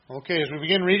Okay, as we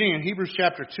begin reading in Hebrews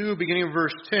chapter 2, beginning of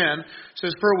verse 10, it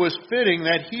says, "For it was fitting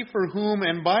that he for whom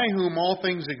and by whom all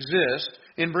things exist,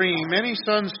 in bringing many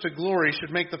sons to glory,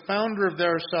 should make the founder of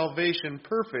their salvation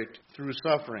perfect through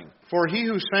suffering. For he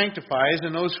who sanctifies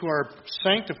and those who are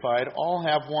sanctified all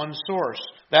have one source.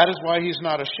 That is why he is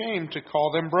not ashamed to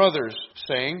call them brothers,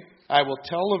 saying, I will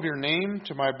tell of your name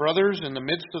to my brothers. In the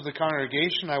midst of the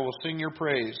congregation I will sing your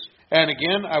praise. And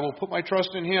again, I will put my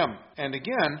trust in him. And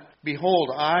again, behold,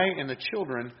 I and the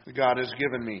children God has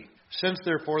given me. Since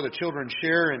therefore the children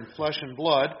share in flesh and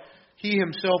blood, he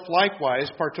himself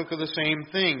likewise partook of the same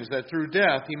things, that through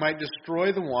death he might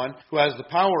destroy the one who has the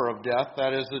power of death,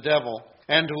 that is the devil,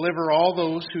 and deliver all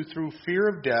those who through fear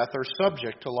of death are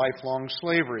subject to lifelong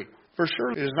slavery. For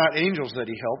surely it is not angels that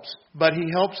he helps, but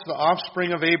he helps the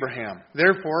offspring of Abraham.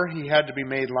 Therefore he had to be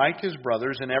made like his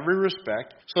brothers in every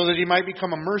respect, so that he might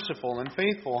become a merciful and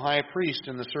faithful high priest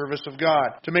in the service of God,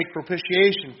 to make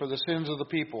propitiation for the sins of the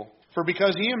people. For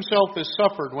because he himself has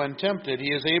suffered when tempted,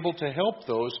 he is able to help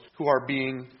those who are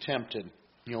being tempted."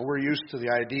 You know, we're used to the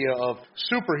idea of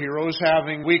superheroes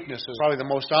having weaknesses. Probably the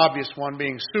most obvious one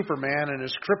being Superman and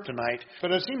his kryptonite.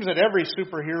 But it seems that every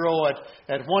superhero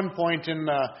at one point in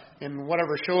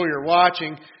whatever show you're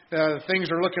watching,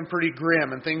 things are looking pretty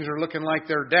grim and things are looking like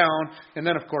they're down. And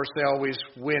then, of course, they always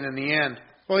win in the end.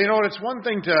 Well, you know, it's one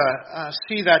thing to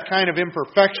see that kind of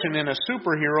imperfection in a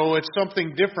superhero. It's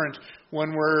something different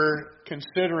when we're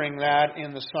considering that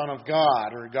in the Son of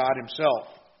God or God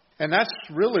himself. And that's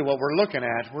really what we're looking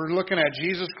at. We're looking at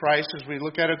Jesus Christ as we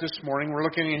look at it this morning. We're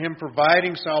looking at him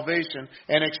providing salvation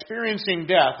and experiencing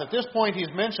death. At this point, he's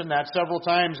mentioned that several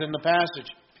times in the passage.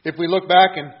 If we look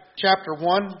back in chapter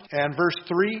 1 and verse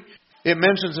 3, it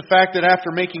mentions the fact that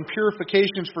after making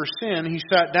purifications for sin, he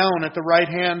sat down at the right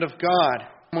hand of God.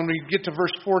 When we get to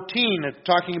verse 14,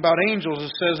 talking about angels,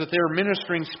 it says that they are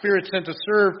ministering spirits sent to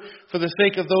serve for the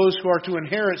sake of those who are to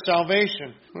inherit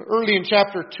salvation. Early in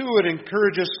chapter 2, it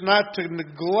encourages us not to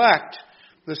neglect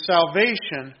the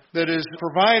salvation that is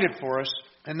provided for us.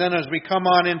 And then as we come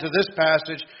on into this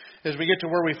passage, as we get to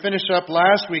where we finished up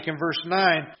last week in verse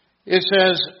 9, it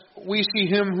says, "We see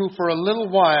him who for a little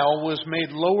while was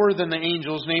made lower than the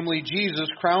angels, namely Jesus,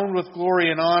 crowned with glory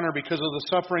and honor because of the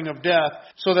suffering of death,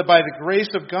 so that by the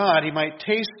grace of God he might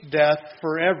taste death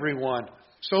for everyone."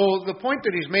 So the point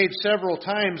that he's made several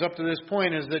times up to this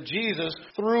point is that Jesus,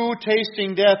 through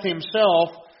tasting death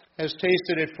himself, has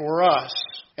tasted it for us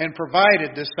and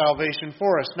provided this salvation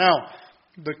for us. Now,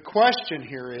 the question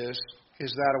here is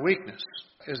that a weakness?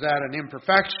 Is that an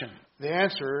imperfection? The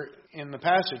answer in the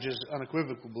passage is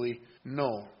unequivocally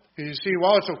no. You see,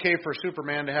 while it's okay for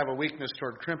Superman to have a weakness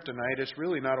toward kryptonite, it's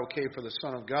really not okay for the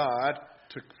Son of God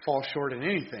to fall short in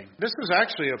anything. This is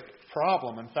actually a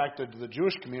problem. In fact, the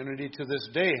Jewish community to this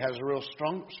day has a real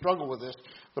strong struggle with this.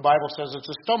 The Bible says it's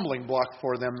a stumbling block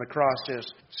for them, the cross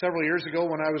is. Several years ago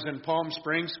when I was in Palm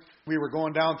Springs, we were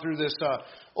going down through this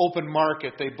open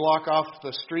market. They block off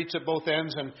the streets at both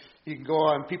ends, and you can go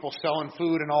on, people selling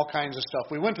food and all kinds of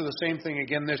stuff. We went to the same thing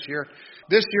again this year.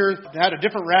 This year had a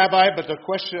different rabbi, but the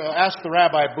question, Ask the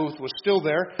Rabbi booth was still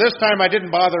there. This time I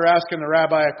didn't bother asking the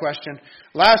rabbi a question.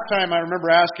 Last time I remember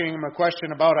asking him a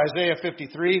question about Isaiah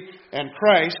 53 and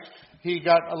Christ. He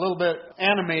got a little bit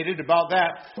animated about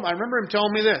that. I remember him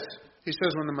telling me this. He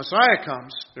says, when the Messiah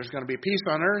comes, there's going to be peace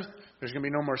on earth. There's going to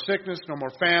be no more sickness, no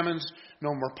more famines, no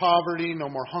more poverty, no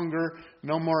more hunger,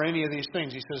 no more any of these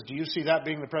things. He says, do you see that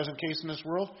being the present case in this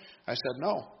world? I said,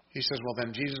 no. He says, well,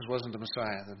 then Jesus wasn't the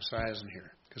Messiah. The Messiah isn't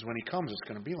here. Because when he comes, it's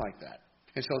going to be like that.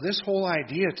 And so this whole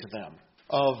idea to them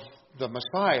of the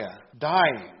Messiah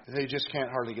dying, they just can't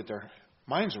hardly get their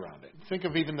minds around it. Think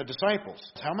of even the disciples.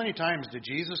 How many times did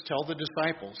Jesus tell the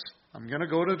disciples, I'm going to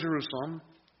go to Jerusalem,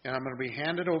 and I'm going to be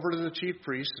handed over to the chief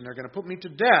priests, and they're going to put me to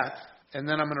death, and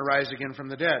then I'm going to rise again from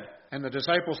the dead. And the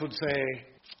disciples would say,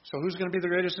 so who's going to be the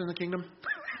greatest in the kingdom?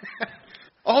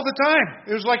 All the time.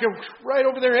 It was like right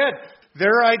over their head.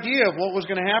 Their idea of what was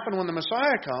going to happen when the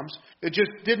Messiah comes, it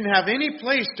just didn't have any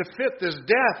place to fit this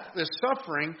death, this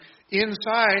suffering,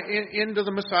 into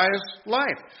the Messiah's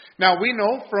life. Now, we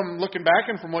know from looking back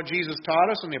and from what Jesus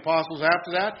taught us and the apostles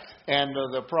after that, and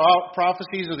the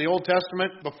prophecies of the Old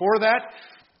Testament before that,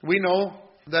 we know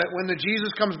that when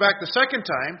Jesus comes back the second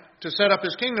time to set up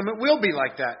his kingdom, it will be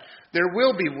like that. There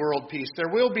will be world peace.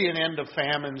 There will be an end of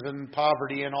famines and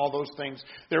poverty and all those things.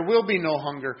 There will be no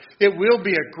hunger. It will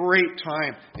be a great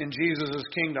time in Jesus'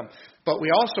 kingdom. But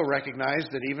we also recognize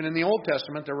that even in the Old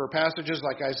Testament, there were passages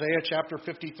like Isaiah chapter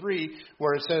 53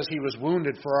 where it says he was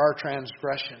wounded for our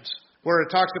transgressions. where it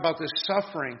talks about this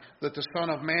suffering that the Son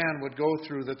of Man would go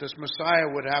through, that this Messiah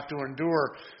would have to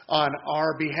endure on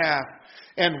our behalf.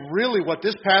 And really what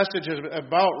this passage is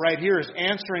about right here is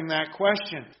answering that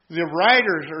question. The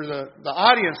writers, or the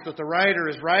audience that the writer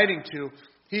is writing to,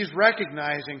 he's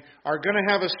recognizing are going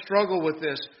to have a struggle with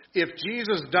this. If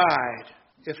Jesus died,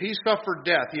 if he suffered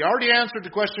death, he already answered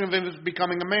the question of him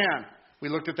becoming a man. We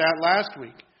looked at that last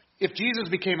week. If Jesus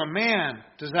became a man,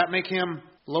 does that make him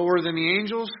lower than the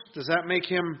angels? Does that make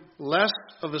him less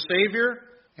of a Savior?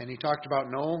 And he talked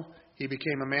about, no, he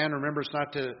became a man. Remember, it's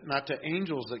not to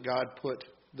angels that God put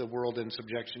the world in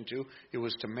subjection to. It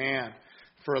was to man.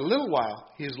 For a little while,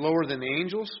 he is lower than the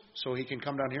angels, so he can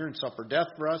come down here and suffer death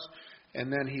for us.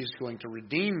 And then he's going to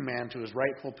redeem man to his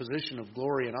rightful position of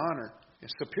glory and honor.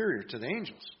 It's superior to the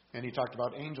angels. And he talked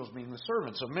about angels being the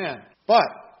servants of men. But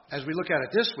as we look at it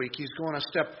this week, he's going a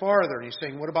step farther. And he's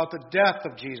saying, what about the death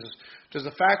of Jesus? Does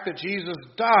the fact that Jesus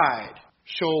died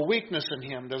show a weakness in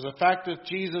him? Does the fact that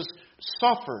Jesus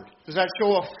suffered, does that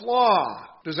show a flaw?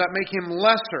 Does that make him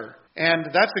lesser? And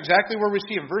that's exactly where we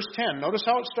see in verse 10. Notice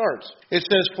how it starts. It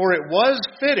says, for it was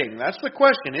fitting. That's the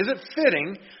question. Is it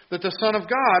fitting that the Son of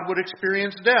God would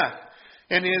experience death?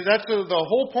 And that's the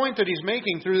whole point that he's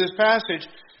making through this passage.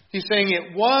 He's saying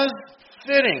it was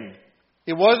fitting.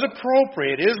 It was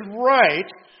appropriate. It is right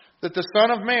that the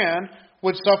Son of Man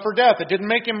would suffer death. It didn't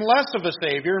make him less of a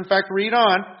Savior. In fact, read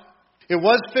on. It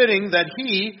was fitting that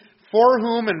he, for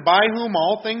whom and by whom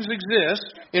all things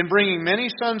exist, in bringing many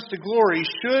sons to glory,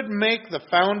 should make the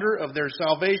founder of their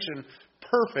salvation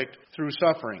perfect through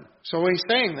suffering. So he's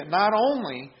saying that not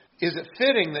only is it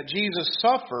fitting that Jesus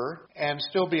suffer and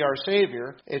still be our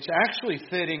Savior, it's actually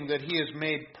fitting that he is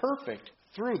made perfect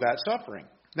through that suffering.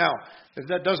 Now,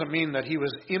 that doesn't mean that he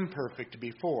was imperfect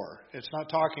before. It's not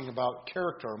talking about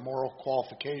character or moral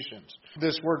qualifications.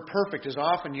 This word perfect is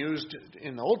often used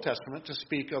in the Old Testament to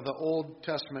speak of the Old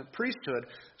Testament priesthood,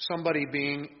 somebody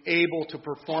being able to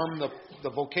perform the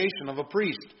vocation of a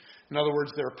priest. In other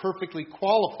words, they're perfectly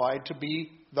qualified to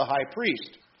be the high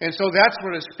priest. And so that's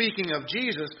what is speaking of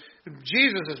Jesus.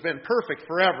 Jesus has been perfect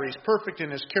forever. He's perfect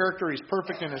in his character. He's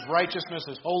perfect in his righteousness,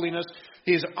 his holiness.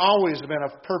 He's always been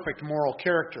of perfect moral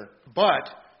character.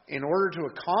 But in order to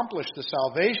accomplish the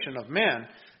salvation of men,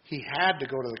 he had to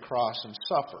go to the cross and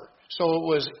suffer. So it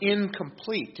was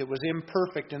incomplete. It was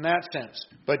imperfect in that sense.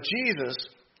 But Jesus,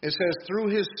 it says, through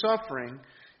his suffering,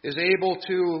 is able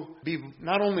to be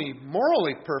not only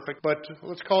morally perfect, but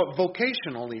let's call it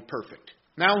vocationally perfect.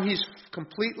 Now he's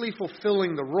completely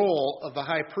fulfilling the role of the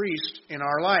high priest in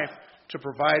our life to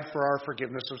provide for our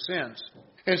forgiveness of sins.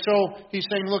 And so he's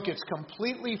saying, look, it's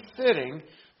completely fitting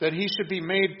that he should be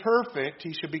made perfect,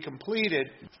 he should be completed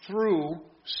through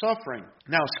suffering.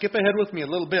 Now skip ahead with me a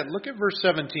little bit. Look at verse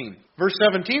 17. Verse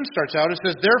 17 starts out, it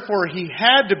says, therefore he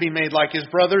had to be made like his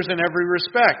brothers in every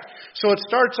respect. So it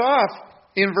starts off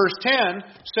in verse 10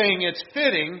 saying it's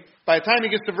fitting. By the time he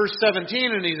gets to verse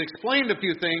 17 and he's explained a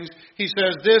few things, he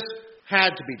says this had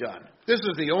to be done. This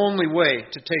is the only way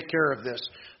to take care of this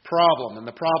problem. And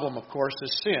the problem, of course,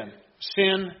 is sin.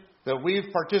 Sin that we've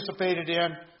participated in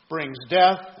brings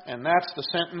death, and that's the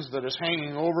sentence that is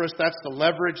hanging over us. That's the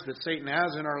leverage that Satan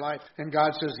has in our life. And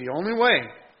God says the only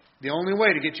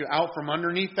way to get you out from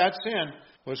underneath that sin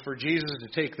was for Jesus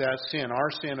to take that sin,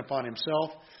 our sin, upon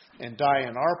himself and die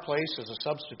in our place as a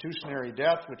substitutionary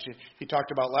death, which he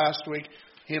talked about last week,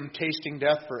 him tasting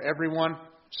death for everyone,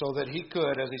 so that he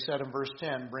could, as he said in verse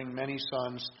 10, bring many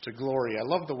sons to glory. I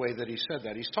love the way that he said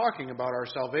that. He's talking about our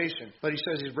salvation, but he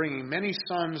says he's bringing many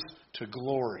sons to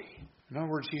glory. In other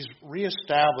words, he's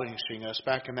reestablishing us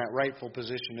back in that rightful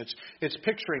position. It's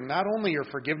picturing not only your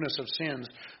forgiveness of sins,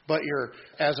 but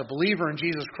as a believer in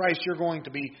Jesus Christ, you're going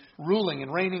to be ruling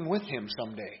and reigning with him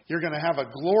someday. You're going to have a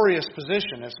glorious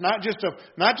position. It's not just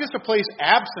a place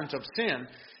absent of sin.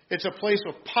 It's a place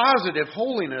of positive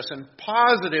holiness and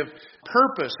positive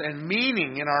purpose and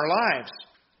meaning in our lives.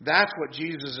 That's what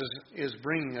Jesus is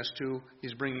bringing us to.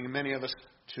 He's bringing many of us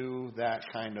to that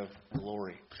kind of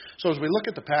glory. So as we look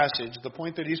at the passage, the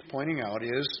point that he's pointing out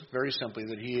is, very simply,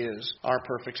 that he is our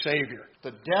perfect Savior.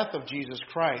 The death of Jesus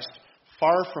Christ,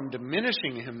 far from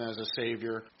diminishing him as a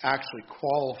Savior, actually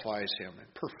qualifies him and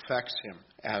perfects him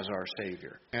as our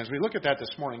Savior. And as we look at that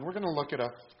this morning, we're going to look at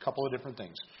a couple of different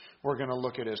things. We're going to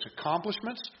look at his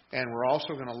accomplishments, and we're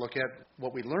also going to look at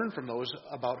what we learn from those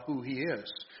about who he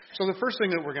is. So the first thing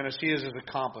that we're going to see is his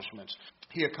accomplishments.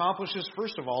 He accomplishes,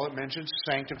 first of all, it mentions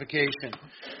sanctification.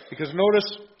 Because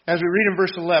notice, As we read in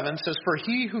verse 11, it says, "For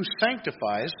he who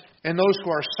sanctifies and those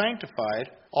who are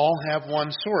sanctified all have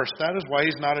one source. That is why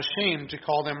he's not ashamed to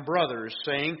call them brothers,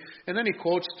 saying," and then he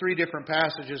quotes 3 different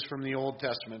passages from the Old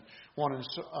Testament. One in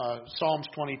Psalms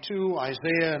 22,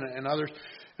 Isaiah, and others.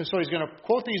 And so he's going to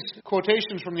quote these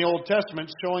quotations from the Old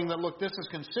Testament, showing that, look, this is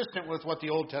consistent with what the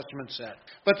Old Testament said.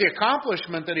 But the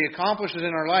accomplishment that he accomplishes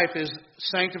in our life is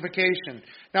sanctification.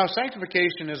 Now,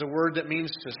 sanctification is a word that means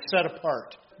to set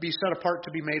apart. Be set apart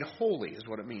to be made holy is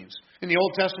what it means. In the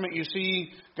Old Testament, you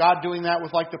see God doing that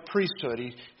with like the priesthood.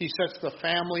 He sets the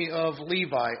family of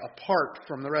Levi apart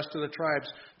from the rest of the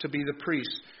tribes to be the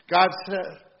priests. God's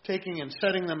taking and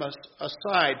setting them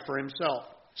aside for himself.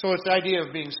 So it's the idea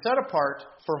of being set apart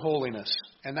for holiness.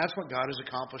 And that's what God is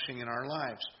accomplishing in our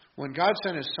lives. When God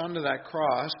sent his Son to that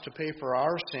cross to pay for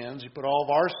our sins, he put all of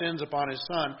our sins upon his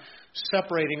Son,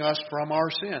 separating us from our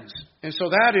sins. And so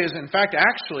that is, in fact,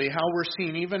 actually how we're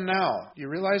seen even now. Do you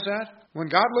realize that? When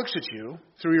God looks at you,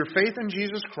 through your faith in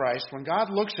Jesus Christ, when God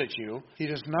looks at you, he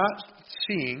is not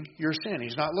seeing your sin.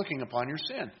 He's not looking upon your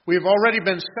sin. We have already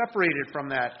been separated from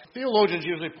that. Theologians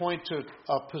usually point to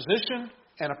a position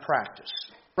and a practice.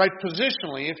 Right,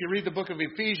 positionally, if you read the book of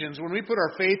Ephesians, when we put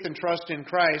our faith and trust in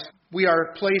Christ, we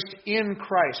are placed in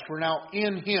Christ. We're now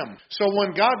in him. So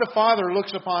when God the Father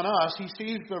looks upon us, he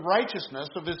sees the righteousness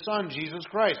of his Son, Jesus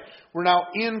Christ. We're now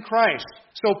in Christ.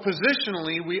 So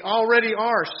positionally, we already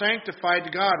are sanctified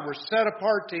to God. We're set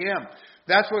apart to him.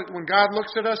 That's what, when God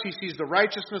looks at us, he sees the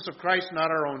righteousness of Christ, not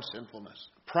our own sinfulness.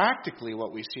 Practically,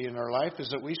 what we see in our life is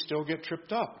that we still get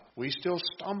tripped up. We still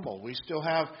stumble. We still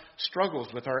have struggles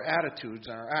with our attitudes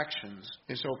and our actions.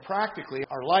 And so practically,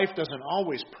 our life doesn't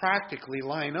always practically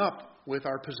line up with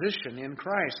our position in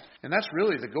Christ. And that's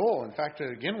really the goal. In fact,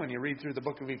 again, when you read through the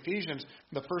book of Ephesians,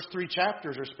 the first 3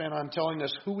 chapters are spent on telling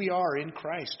us who we are in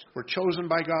Christ. We're chosen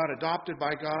by God, adopted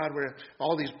by God. We're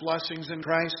all these blessings in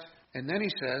Christ. And then he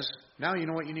says, now you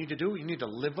know what you need to do? You need to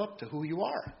live up to who you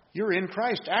are. You're in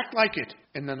Christ. Act like it.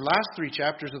 And then last 3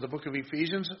 chapters of the book of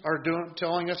Ephesians are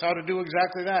telling us how to do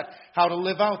exactly that. How to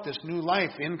live out this new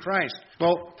life in Christ.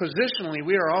 Well, positionally,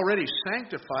 we are already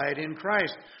sanctified in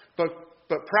Christ.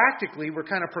 But practically, we're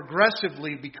kind of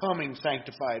progressively becoming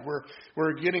sanctified.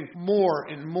 We're getting more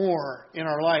and more in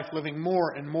our life, living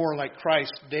more and more like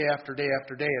Christ day after day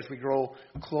after day as we grow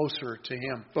closer to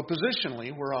him. But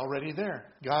positionally, we're already there.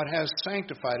 God has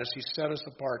sanctified us. He set us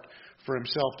apart for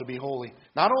himself to be holy.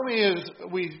 Not only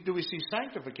do we see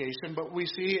sanctification, but we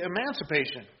see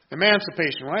emancipation.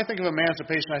 Emancipation. When I think of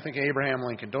emancipation, I think of Abraham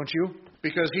Lincoln, don't you?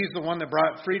 Because he's the one that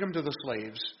brought freedom to the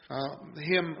slaves.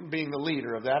 Him being the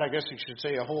leader of that, I guess you should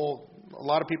say a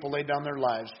lot of people laid down their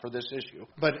lives for this issue.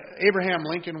 But Abraham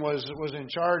Lincoln was in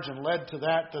charge and led to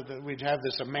that we'd have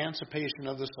this emancipation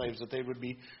of the slaves, that they would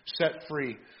be set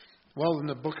free. Well, in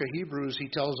the book of Hebrews, he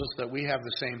tells us that we have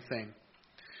the same thing.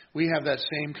 We have that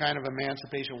same kind of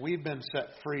emancipation. We've been set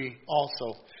free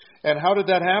also. And how did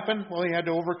that happen? Well, he had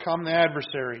to overcome the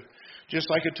adversary. Just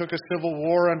like it took a civil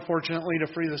war, unfortunately,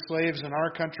 to free the slaves in our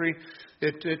country,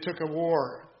 it took a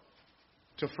war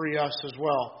to free us as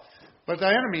well. But the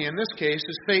enemy in this case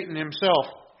is Satan himself.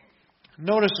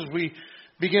 Notice as we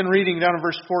begin reading down in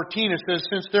verse 14, it says,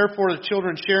 "Since therefore the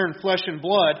children share in flesh and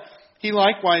blood, he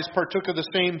likewise partook of the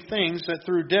same things, that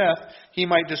through death he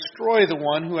might destroy the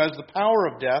one who has the power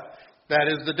of death, that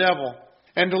is the devil,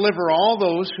 and deliver all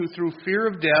those who through fear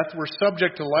of death were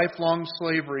subject to lifelong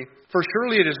slavery. For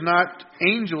surely it is not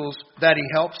angels that he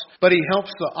helps, but he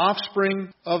helps the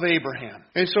offspring of Abraham."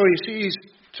 And so you see, he's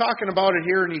talking about it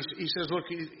here, and he says, look,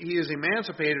 he has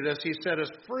emancipated us. He set us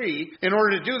free. In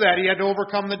order to do that, he had to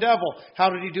overcome the devil. How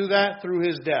did he do that? Through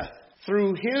his death.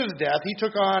 Through his death, he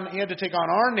had to take on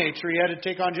our nature. He had to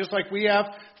take on, just like we have,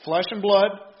 flesh and blood.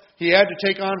 He had to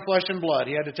take on flesh and blood.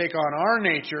 He had to take on our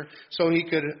nature so he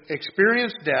could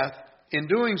experience death. In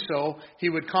doing so, he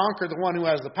would conquer the one who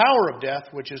has the power of death,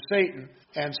 which is Satan,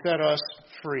 and set us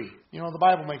free. You know, the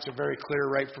Bible makes it very clear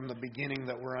right from the beginning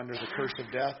that we're under the curse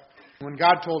of death. When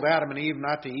God told Adam and Eve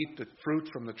not to eat the fruit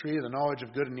from the tree of the knowledge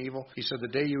of good and evil, he said, the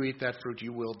day you eat that fruit,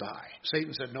 you will die.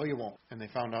 Satan said, no, you won't. And they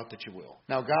found out that you will.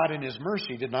 Now, God, in his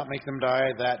mercy, did not make them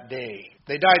die that day.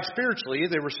 They died spiritually.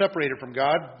 They were separated from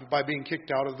God by being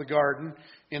kicked out of the garden.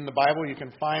 In the Bible, you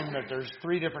can find that there's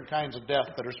 3 different kinds of death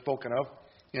that are spoken of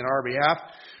in our behalf.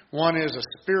 One is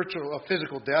a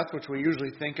physical death, which we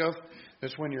usually think of.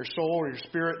 That's when your soul or your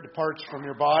spirit departs from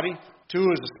your body. 2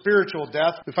 is a spiritual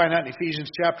death. We find that in Ephesians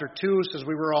chapter 2. It says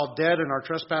we were all dead in our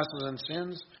trespasses and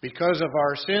sins. Because of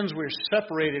our sins, we're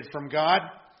separated from God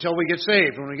until we get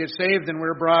saved. When we get saved, then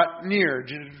we're brought near.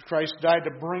 Christ died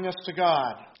to bring us to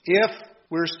God. If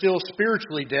we're still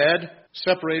spiritually dead,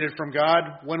 separated from God.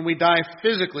 When we die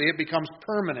physically, it becomes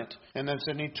permanent, and it's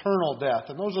an eternal death.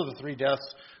 And those are the three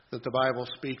deaths that the Bible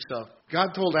speaks of.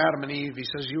 God told Adam and Eve, He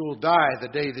says, you will die the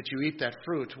day that you eat that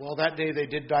fruit. Well, that day they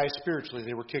did die spiritually.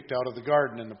 They were kicked out of the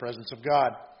garden in the presence of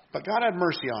God. But God had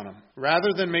mercy on them.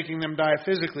 Rather than making them die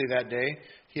physically that day,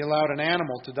 He allowed an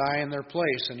animal to die in their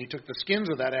place. And He took the skins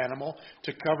of that animal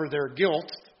to cover their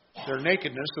guilt, their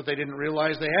nakedness that they didn't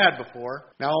realize they had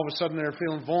before. Now all of a sudden they're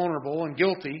feeling vulnerable and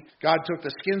guilty. God took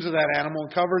the skins of that animal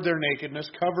and covered their nakedness,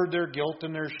 covered their guilt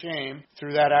and their shame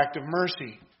through that act of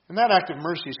mercy. And that act of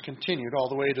mercy is continued all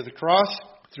the way to the cross,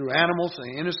 through animals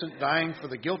and the innocent dying for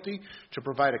the guilty, to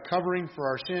provide a covering for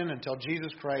our sin until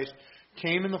Jesus Christ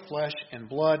came in the flesh and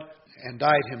blood and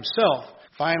died Himself,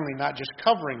 finally not just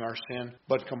covering our sin,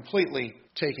 but completely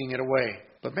taking it away.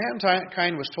 But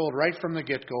mankind was told right from the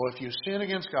get-go, if you sin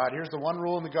against God, here's the one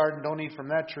rule in the garden, don't eat from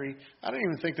that tree. I don't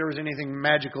even think there was anything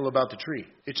magical about the tree.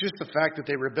 It's just the fact that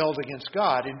they rebelled against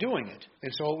God in doing it.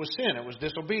 And so it was sin, it was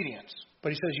disobedience.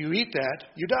 But He says, you eat that,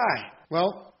 you die.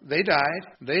 Well, they died,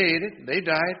 they ate it, they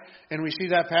died, and we see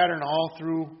that pattern all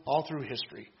through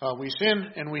history. We sin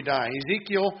and we die.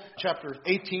 Ezekiel chapter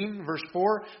 18, verse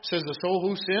 4 says, the soul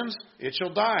who sins, it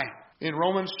shall die. In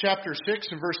Romans chapter 6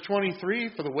 and verse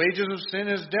 23, for the wages of sin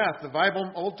is death. The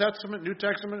Bible, Old Testament, New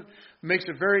Testament, makes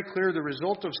it very clear the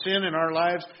result of sin in our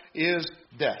lives is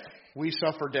death. We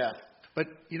suffer death. But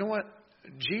you know what?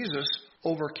 Jesus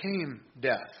overcame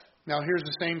death. Now, here's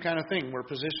the same kind of thing. We're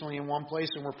positionally in one place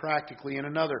and we're practically in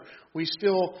another. We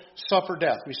still suffer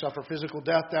death. We suffer physical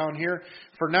death down here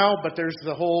for now, but there's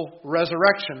the whole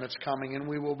resurrection that's coming, and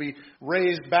we will be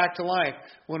raised back to life.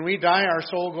 When we die, our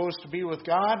soul goes to be with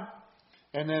God,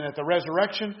 and then at the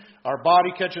resurrection, our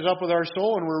body catches up with our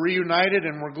soul, and we're reunited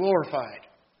and we're glorified.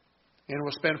 And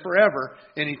we'll spend forever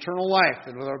in eternal life,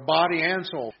 and with our body and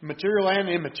soul, material and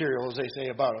immaterial, as they say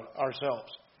about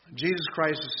ourselves. Jesus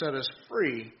Christ has set us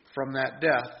free from that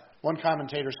death. One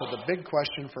commentator said the big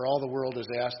question for all the world as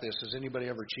they ask this, has anybody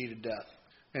ever cheated death?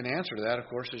 And the answer to that, of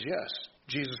course, is yes.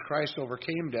 Jesus Christ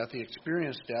overcame death. He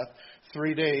experienced death.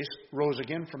 3 days, rose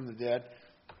again from the dead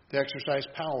to exercise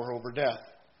power over death.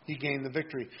 He gained the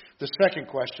victory. The second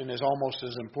question is almost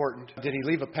as important. Did He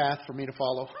leave a path for me to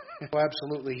follow? Well,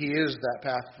 absolutely. He is that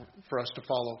path for us to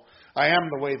follow. I am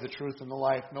the way, the truth, and the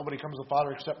life. Nobody comes to the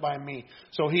Father except by me.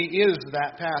 So He is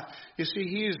that path. You see,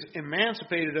 He's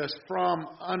emancipated us from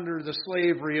under the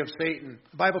slavery of Satan.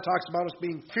 The Bible talks about us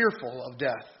being fearful of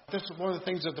death. This is one of the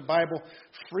things that the Bible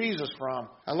frees us from.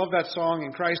 I love that song,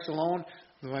 In Christ Alone.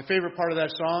 My favorite part of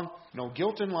that song, no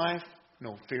guilt in life,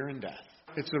 no fear in death.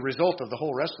 It's the result of the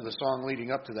whole rest of the song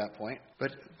leading up to that point.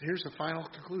 But here's the final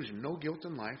conclusion. No guilt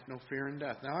in life, no fear in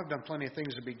death. Now, I've done plenty of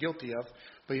things to be guilty of,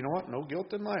 but you know what? No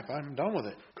guilt in life. I'm done with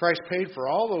it. Christ paid for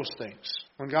all those things.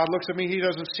 When God looks at me, He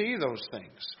doesn't see those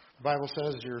things. The Bible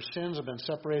says your sins have been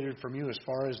separated from you as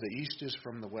far as the east is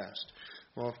from the west.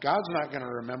 Well, if God's not going to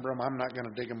remember them, I'm not going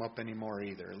to dig them up anymore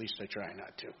either. At least I try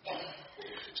not to.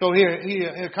 So He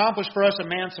accomplished for us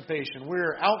emancipation.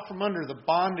 We're out from under the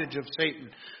bondage of Satan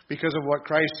because of what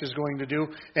Christ is going to do.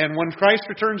 And when Christ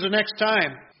returns the next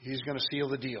time, He's going to seal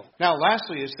the deal. Now,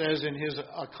 lastly, it says in His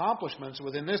accomplishments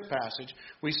within this passage,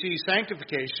 we see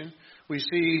sanctification. We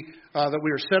see that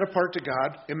we are set apart to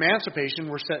God. Emancipation,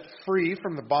 we're set free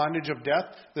from the bondage of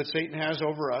death that Satan has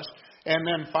over us. And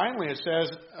then finally it says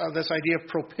this idea of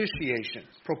propitiation.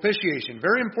 Propitiation,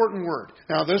 very important word.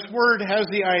 Now this word has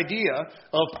the idea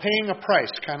of paying a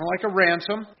price, kind of like a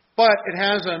ransom, but it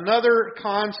has another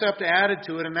concept added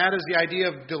to it, and that is the idea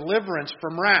of deliverance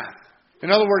from wrath. In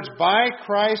other words, by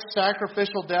Christ's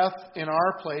sacrificial death in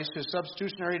our place, His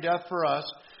substitutionary death for us,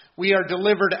 we are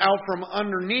delivered out from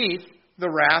underneath the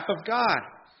wrath of God.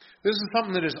 This is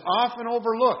something that is often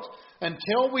overlooked.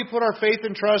 Until we put our faith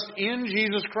and trust in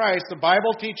Jesus Christ, the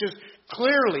Bible teaches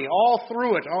clearly all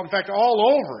through it, in fact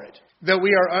all over it, that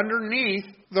we are underneath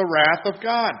the wrath of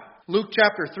God. Luke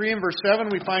chapter 3 and verse 7,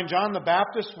 we find John the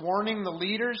Baptist warning the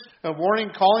leaders,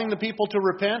 calling the people to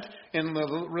repent. And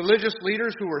the religious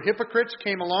leaders who were hypocrites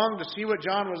came along to see what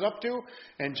John was up to.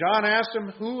 And John asked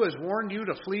him, who has warned you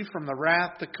to flee from the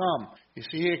wrath to come? You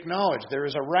see, he acknowledged there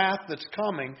is a wrath that's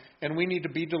coming, and we need to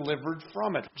be delivered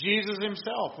from it. Jesus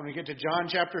Himself, when we get to John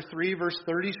chapter 3, verse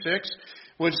 36,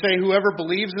 would say, whoever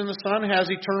believes in the Son has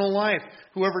eternal life.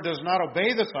 Whoever does not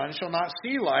obey the Son shall not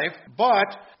see life,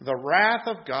 but the wrath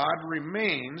of God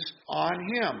remains on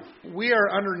him. We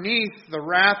are underneath the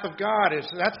wrath of God.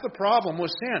 That's the problem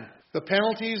with sin. The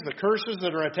penalties, the curses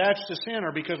that are attached to sin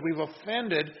are because we've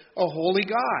offended a holy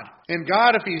God. And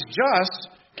God, if He's just,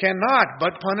 cannot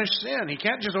but punish sin. He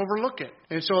can't just overlook it.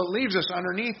 And so it leaves us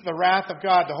underneath the wrath of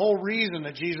God. The whole reason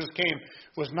that Jesus came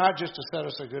was not just to set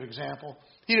us a good example.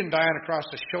 He didn't die on the cross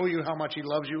to show you how much He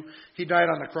loves you. He died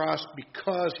on the cross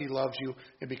because He loves you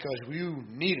and because you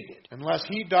needed it. Unless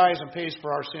He dies and pays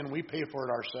for our sin, we pay for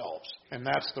it ourselves. And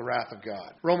that's the wrath of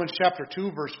God. Romans chapter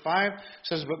 2, verse 5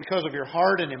 says, "But because of your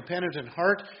hard and impenitent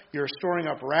heart, you are storing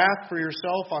up wrath for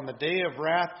yourself on the day of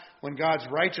wrath when God's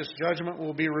righteous judgment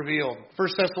will be revealed." 1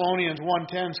 Thessalonians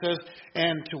 1:10 says,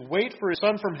 "And to wait for His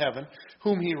Son from heaven,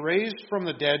 whom He raised from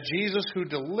the dead, Jesus, who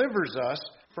delivers us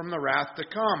from the wrath to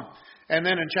come." And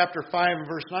then in chapter 5 and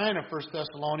verse 9 of 1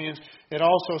 Thessalonians, it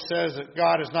also says that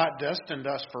God has not destined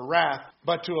us for wrath,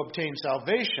 but to obtain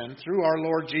salvation through our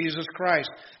Lord Jesus Christ.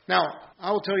 Now,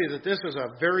 I will tell you that this is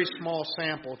a very small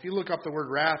sample. If you look up the word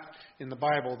wrath in the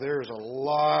Bible, there's a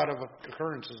lot of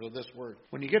occurrences of this word.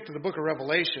 When you get to the book of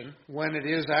Revelation, when it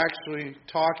is actually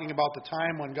talking about the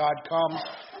time when God comes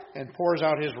and pours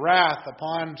out His wrath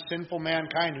upon sinful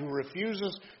mankind who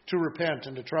refuses to repent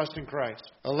and to trust in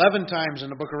Christ. 11 times in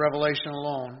the book of Revelation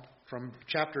alone, from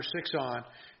chapter 6 on,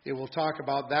 it will talk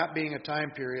about that being a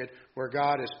time period where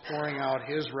God is pouring out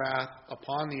His wrath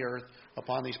upon the earth,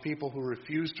 upon these people who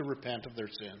refuse to repent of their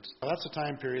sins. Now, that's a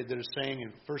time period that is saying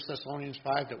in 1 Thessalonians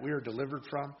 5 that we are delivered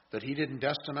from, that He didn't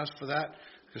destine us for that,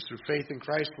 because through faith in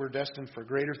Christ we're destined for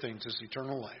greater things, this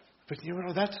eternal life. But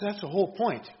that's the whole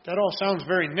point. That all sounds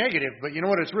very negative, but you know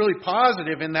what? It's really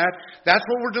positive in that that's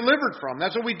what we're delivered from.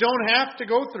 That's what we don't have to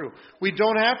go through. We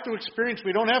don't have to experience.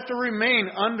 We don't have to remain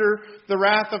under the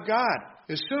wrath of God.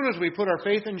 As soon as we put our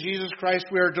faith in Jesus Christ,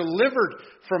 we are delivered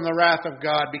from the wrath of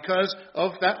God because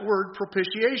of that word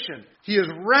propitiation. He has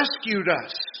rescued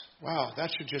us. Wow,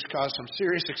 that should just cause some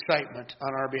serious excitement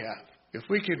on our behalf. If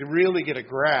we could really get a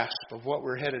grasp of what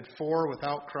we're headed for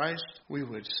without Christ, we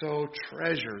would so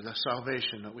treasure the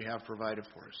salvation that we have provided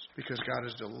for us, because God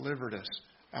has delivered us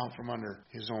out from under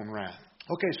His own wrath.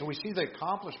 Okay, so we see the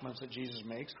accomplishments that Jesus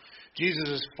makes. Jesus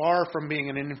is far from being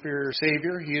an inferior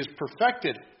Savior. He is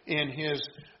perfected in His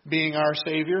being our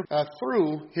Savior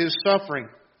through His suffering,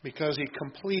 because He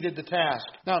completed the task.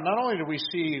 Now, not only do we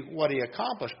see what He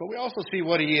accomplished, but we also see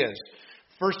what He is.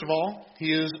 First of all,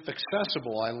 He is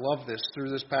accessible. I love this through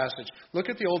this passage. Look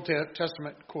at the Old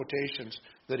Testament quotations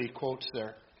that He quotes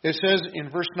there. It says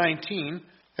in verse 19,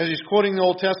 as He's quoting the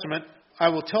Old Testament, "I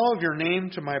will tell of your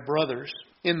name to my brothers.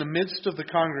 In the midst of the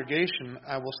congregation,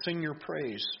 I will sing your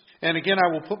praise. And again,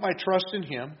 I will put my trust in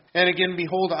Him. And again,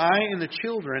 behold, I and the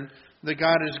children that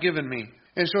God has given me."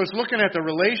 And so it's looking at the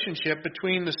relationship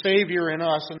between the Savior and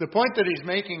us. And the point that He's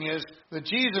making is that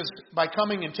Jesus, by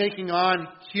coming and taking on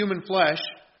human flesh,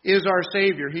 is our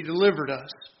Savior. He delivered us.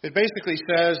 It basically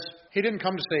says He didn't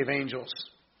come to save angels.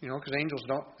 Because angels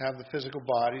don't have the physical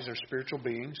bodies. They're spiritual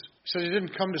beings. He says He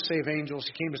didn't come to save angels.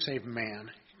 He came to save man.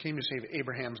 He came to save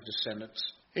Abraham's descendants.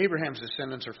 Abraham's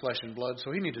descendants are flesh and blood,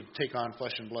 so He needed to take on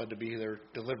flesh and blood to be their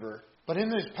deliverer. But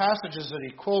in these passages that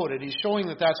He quoted, He's showing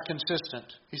that that's consistent.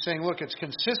 He's saying, look, it's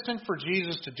consistent for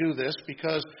Jesus to do this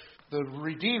because the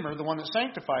Redeemer, the one that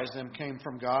sanctifies them, came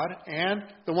from God, and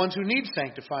the ones who need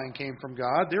sanctifying came from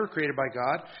God. They were created by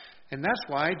God. And that's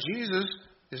why Jesus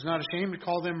is not ashamed to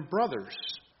call them brothers.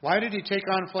 Why did He take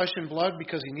on flesh and blood?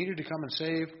 Because He needed to come and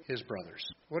save His brothers.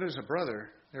 What is a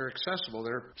brother? They're accessible.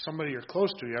 They're somebody you're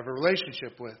close to, you have a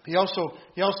relationship with. He also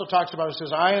talks about, it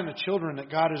says, "I and the children that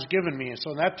God has given me." And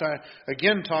so that time,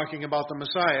 again, talking about the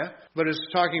Messiah, but it's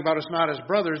talking about us not as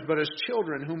brothers, but as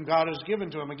children whom God has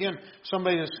given to Him. Again,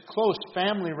 somebody that's close,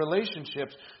 family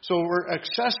relationships. So we're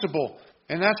accessible.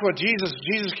 And that's what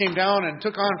Jesus came down and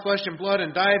took on flesh and blood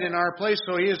and died in our place,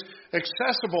 so He is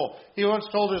accessible. He once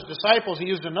told His disciples, He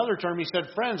used another term, He said,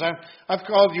 "Friends, I've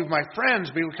called you my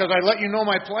friends because I let you know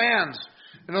my plans."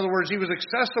 In other words, He was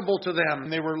accessible to them.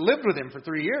 They lived with Him for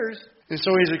 3 years. And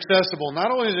so He's accessible. Not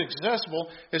only is He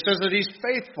accessible, it says that He's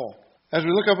faithful. As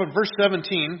we look up at verse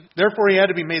 17, "Therefore He had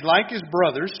to be made like His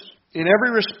brothers in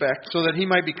every respect, so that He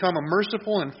might become a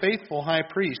merciful and faithful high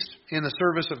priest in the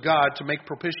service of God to make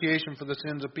propitiation for the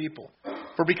sins of people.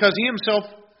 For because He Himself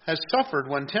has suffered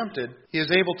when tempted, He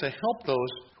is able to help those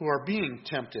who are being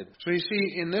tempted." So you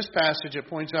see, in this passage, it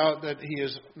points out that He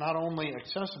is not only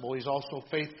accessible, He's also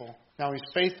faithful. Now,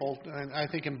 He's faithful, and I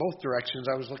think in both directions.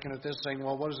 I was looking at this saying,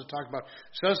 well, what does it talk about?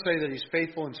 It does say that He's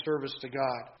faithful in service to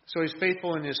God. So He's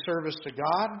faithful in His service to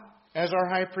God. As our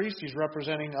high priest, He's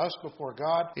representing us before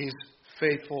God. He's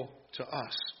faithful to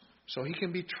us. So He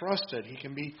can be trusted. He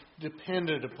can be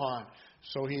depended upon.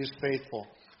 So He is faithful.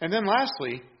 And then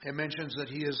lastly, it mentions that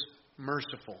He is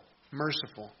merciful.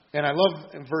 Merciful. And I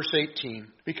love in verse 18,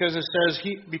 because it says,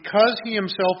 because He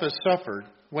Himself has suffered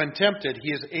when tempted,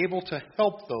 he is able to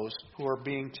help those who are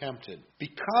being tempted.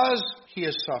 Because he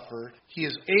has suffered, he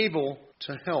is able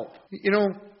to help.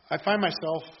 I find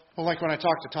myself, like when I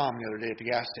talked to Tom the other day at the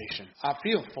gas station, I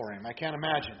feel for him. I can't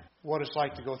imagine what it's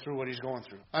like to go through what he's going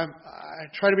through. I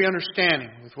try to be understanding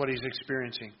with what he's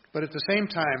experiencing. But at the same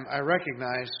time, I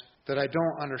recognize that I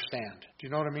don't understand. Do you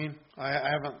know what I mean? I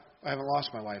haven't lost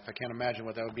my wife. I can't imagine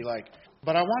what that would be like.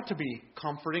 But I want to be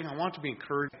comforting. I want to be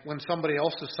encouraged. When somebody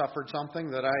else has suffered something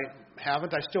that I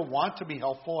haven't, I still want to be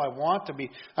helpful.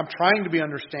 I'm trying to be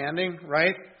understanding,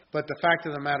 right? But the fact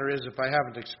of the matter is, if I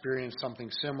haven't experienced something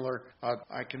similar,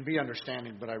 I can be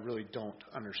understanding, but I really don't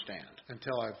understand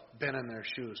until I've been in their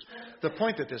shoes. The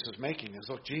point that this is making is,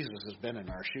 look, Jesus has been in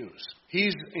our shoes.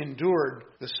 He's endured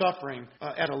the suffering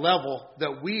at a level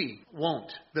that we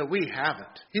won't, that we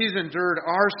haven't. He's endured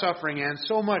our suffering and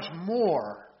so much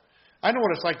more. I know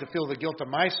what it's like to feel the guilt of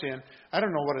my sin. I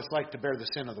don't know what it's like to bear the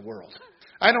sin of the world.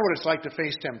 I know what it's like to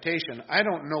face temptation. I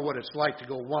don't know what it's like to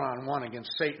go one-on-one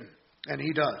against Satan. And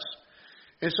he does.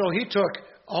 And so he took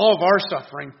all of our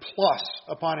suffering plus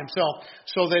upon himself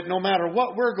so that no matter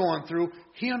what we're going through,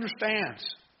 he understands.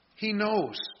 He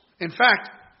knows. In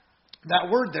fact, that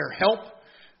word there, help,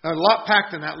 a lot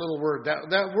packed in that little word.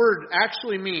 That word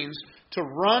actually means to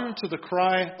run to the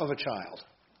cry of a child.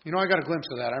 I got a glimpse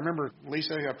of that. I remember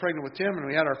Lisa got pregnant with Tim, and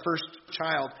we had our first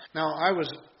child. Now, I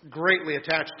was greatly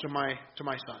attached to my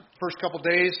son. First couple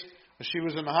days, she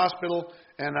was in the hospital,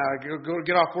 and go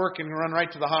get off work and run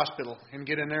right to the hospital and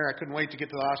get in there. I couldn't wait to get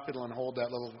to the hospital and hold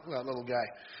that little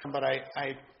guy. But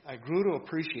I grew to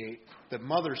appreciate that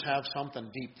mothers have something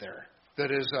deep there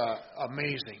that is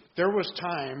amazing. There was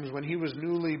times when he was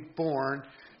newly born,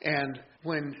 and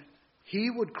when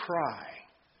he would cry,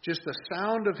 just the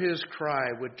sound of his cry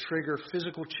would trigger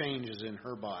physical changes in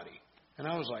her body. And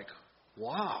I was like,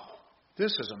 wow,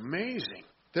 this is amazing.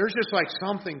 There's just like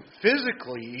something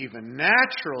physically, even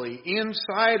naturally,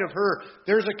 inside of her.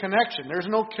 There's a connection. There's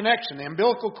no connection. The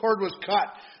umbilical cord was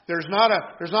cut. There's not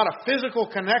a physical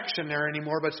connection there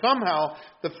anymore. But somehow,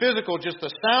 the physical, just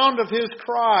the sound of his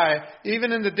cry,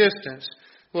 even in the distance,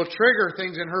 will trigger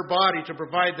things in her body to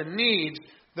provide the needs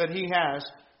that he has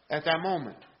at that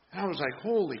moment. And I was like,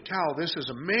 holy cow, this is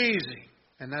amazing.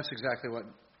 And that's exactly what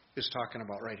is talking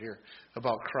about right here,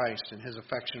 about Christ and his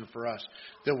affection for us.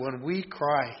 That when we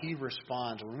cry, he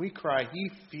responds. When we cry, he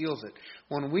feels it.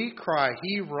 When we cry,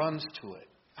 he runs to it.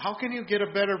 How can you get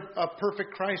a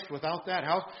perfect Christ without that?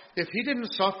 If he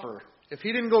didn't suffer, if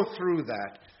he didn't go through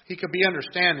that, he could be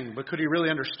understanding, but could he really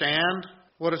understand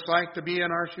what it's like to be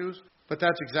in our shoes? But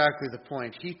that's exactly the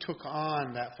point. He took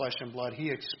on that flesh and blood. He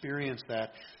experienced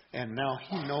that, and now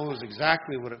he knows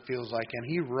exactly what it feels like,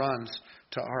 and he runs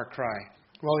to our cry.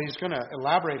 Well, he's going to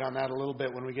elaborate on that a little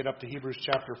bit when we get up to Hebrews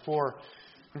chapter 4.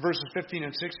 In verses 15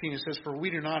 and 16, it says, "For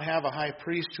we do not have a high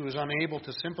priest who is unable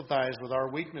to sympathize with our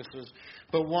weaknesses,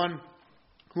 but one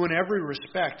who in every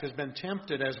respect has been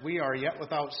tempted as we are, yet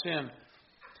without sin.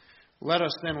 Let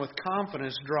us then with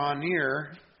confidence draw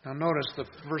near." Now notice the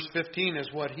verse 15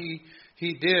 is what he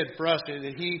did for us.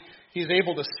 He's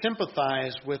able to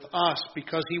sympathize with us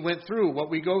because he went through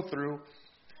what we go through.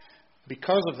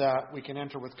 Because of that, we can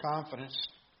enter with confidence,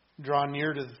 draw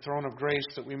near to the throne of grace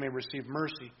that we may receive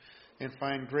mercy and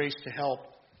find grace to help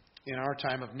in our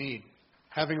time of need.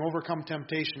 Having overcome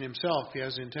temptation himself, he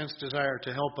has intense desire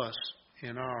to help us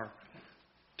in our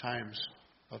times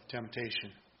of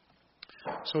temptation.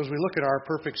 So as we look at our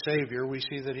perfect Savior, we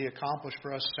see that he accomplished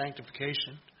for us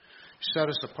sanctification. He set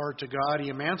us apart to God. He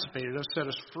emancipated us, set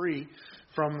us free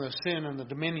from the sin and the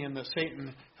dominion that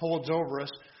Satan holds over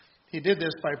us. He did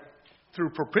this through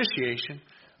propitiation,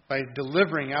 by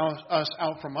delivering us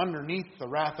out from underneath the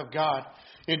wrath of God.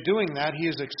 In doing that, he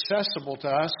is accessible to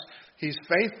us, he's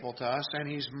faithful to us, and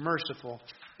he's merciful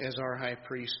as our high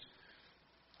priest.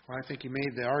 Well, I think he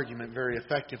made the argument very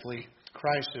effectively.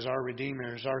 Christ is our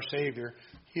Redeemer, is our Savior.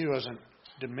 He wasn't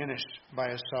diminished by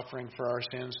his suffering for our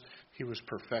sins. He was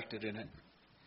perfected in it.